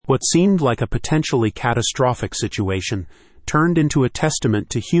What seemed like a potentially catastrophic situation turned into a testament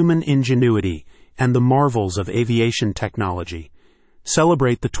to human ingenuity and the marvels of aviation technology.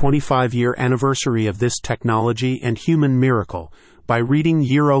 Celebrate the 25-year anniversary of this technology and human miracle by reading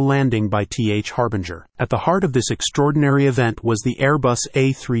Euro Landing by T.H. Harbinger. At the heart of this extraordinary event was the Airbus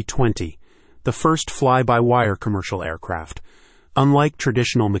A320, the first fly-by-wire commercial aircraft. Unlike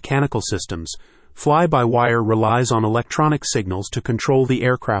traditional mechanical systems, fly-by-wire relies on electronic signals to control the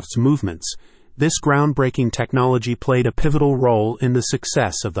aircraft's movements. This groundbreaking technology played a pivotal role in the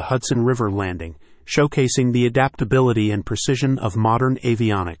success of the Hudson River landing, showcasing the adaptability and precision of modern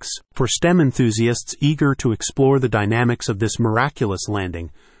avionics. For STEM enthusiasts eager to explore the dynamics of this miraculous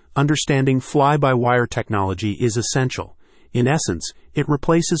landing, understanding fly-by-wire technology is essential. In essence, it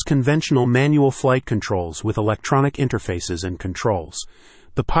replaces conventional manual flight controls with electronic interfaces and controls.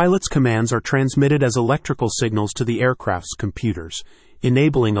 The pilot's commands are transmitted as electrical signals to the aircraft's computers,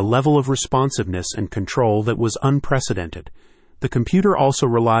 enabling a level of responsiveness and control that was unprecedented. The computer also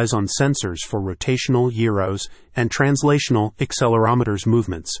relies on sensors for rotational gyros and translational accelerometers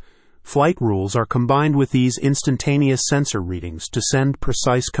movements. Flight rules are combined with these instantaneous sensor readings to send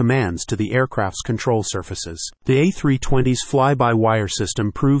precise commands to the aircraft's control surfaces. The A320's fly-by-wire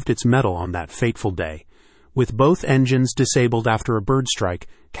system proved its mettle on that fateful day. With both engines disabled after a bird strike,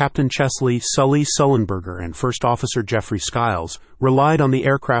 Captain Chesley Sully Sullenberger and First Officer Jeffrey Skiles relied on the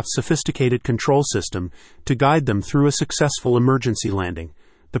aircraft's sophisticated control system to guide them through a successful emergency landing.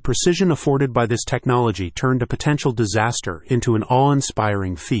 The precision afforded by this technology turned a potential disaster into an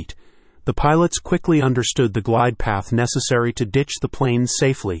awe-inspiring feat. The pilots quickly understood the glide path necessary to ditch the plane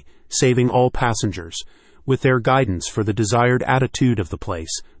safely, saving all passengers. With their guidance for the desired attitude of the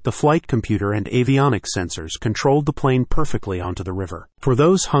place, the flight computer and avionics sensors controlled the plane perfectly onto the river. For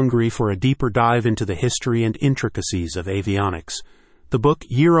those hungry for a deeper dive into the history and intricacies of avionics, the book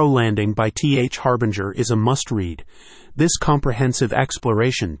Euro Landing by T.H. Harbinger is a must-read. This comprehensive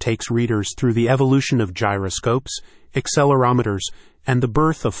exploration takes readers through the evolution of gyroscopes, accelerometers, and the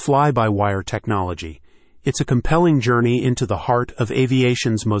birth of fly-by-wire technology. It's a compelling journey into the heart of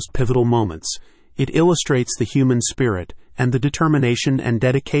aviation's most pivotal moments. It illustrates the human spirit and the determination and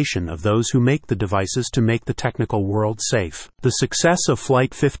dedication of those who make the devices to make the technical world safe. The success of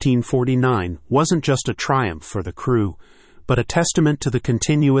Flight 1549 wasn't just a triumph for the crew, but a testament to the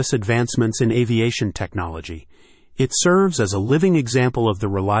continuous advancements in aviation technology. It serves as a living example of the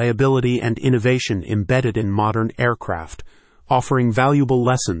reliability and innovation embedded in modern aircraft, offering valuable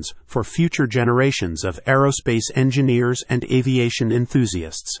lessons for future generations of aerospace engineers and aviation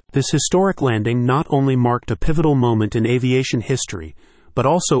enthusiasts. This historic landing not only marked a pivotal moment in aviation history, but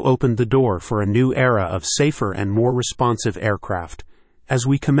also opened the door for a new era of safer and more responsive aircraft. As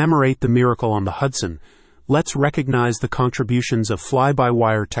we commemorate the miracle on the Hudson, let's recognize the contributions of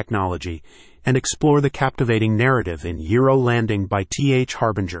fly-by-wire technology and explore the captivating narrative in Euro Landing by T.H.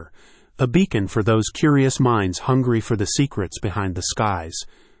 Harbinger, a beacon for those curious minds hungry for the secrets behind the skies.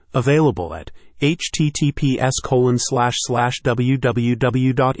 Available at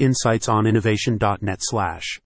https://www.insightsoninnovation.net/